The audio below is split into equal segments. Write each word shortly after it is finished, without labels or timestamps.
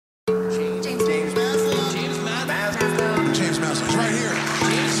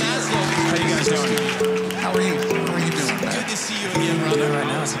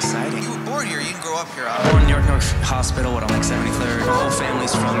Born in New York Hospital, what, on like 73rd. My whole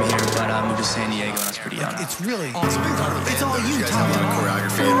family's from here, but I moved to San Diego when I was pretty young. It's really, It's a big part of the band. it's all you, guys have a lot of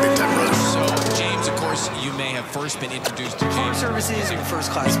choreography and big time runs. So, James, of course, you may have first been introduced to farm James. services and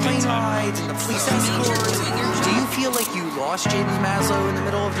first-class plane rides and the police escorts. Do you feel like you lost James Maslow in the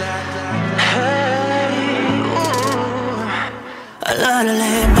middle of that? A lot of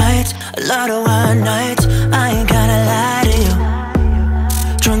late nights, a lot of one nights. I ain't gonna lie to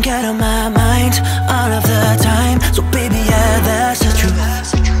you. Drunk out of my mind all of the time. So baby, yeah, that's the truth.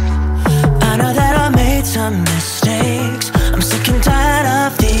 I know that I made some mistakes. I'm sick and tired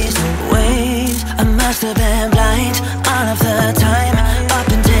of these ways. I must have been blind all of the time, up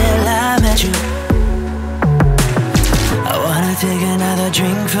until I met you. I wanna take another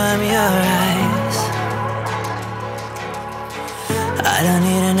drink from your eyes. I don't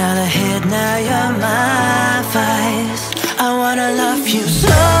need another hit, now you're my vice. I wanna love you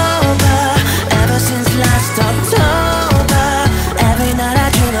sober, ever since last October. Every night I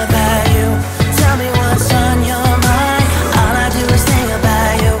dream about you. Tell me what's on your mind, all I do is think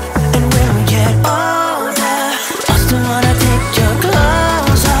about you. And when we get older, I still wanna take your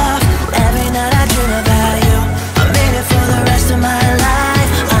clothes off. Every night I dream about you. I made it for the rest of my life,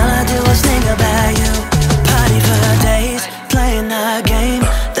 all I do is think about you. Party for days, playing the game,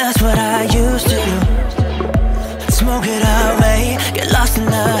 that's what I used to do. Smoke it away, get lost in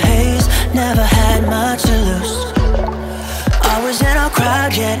the haze, never had much to lose. Always in a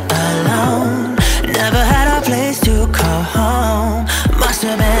crowd, yet alone.